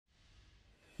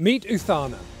Meet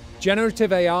Uthana,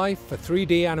 generative AI for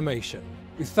 3D animation.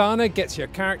 Uthana gets your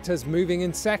characters moving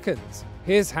in seconds.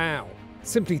 Here's how.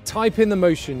 Simply type in the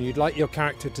motion you'd like your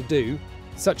character to do,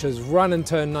 such as run and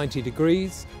turn 90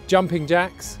 degrees, jumping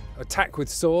jacks, attack with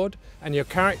sword, and your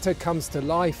character comes to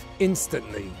life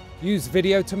instantly. Use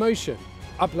video to motion.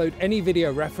 Upload any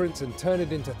video reference and turn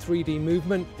it into 3D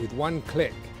movement with one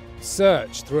click.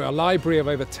 Search through a library of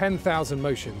over 10,000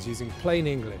 motions using plain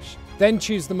English. Then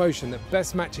choose the motion that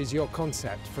best matches your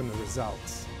concept from the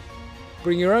results.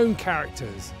 Bring your own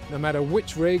characters, no matter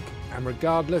which rig and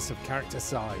regardless of character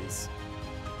size.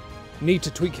 Need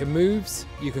to tweak your moves?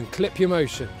 You can clip your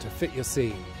motion to fit your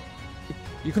scene.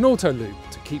 You can auto-loop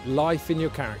to keep life in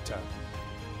your character.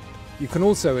 You can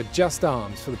also adjust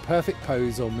arms for the perfect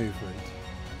pose or movement.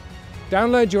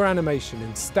 Download your animation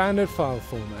in standard file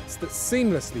formats that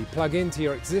seamlessly plug into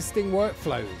your existing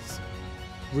workflows.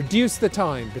 Reduce the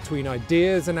time between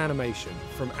ideas and animation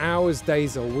from hours,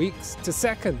 days or weeks to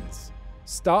seconds.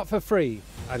 Start for free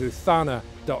at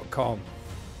uthana.com.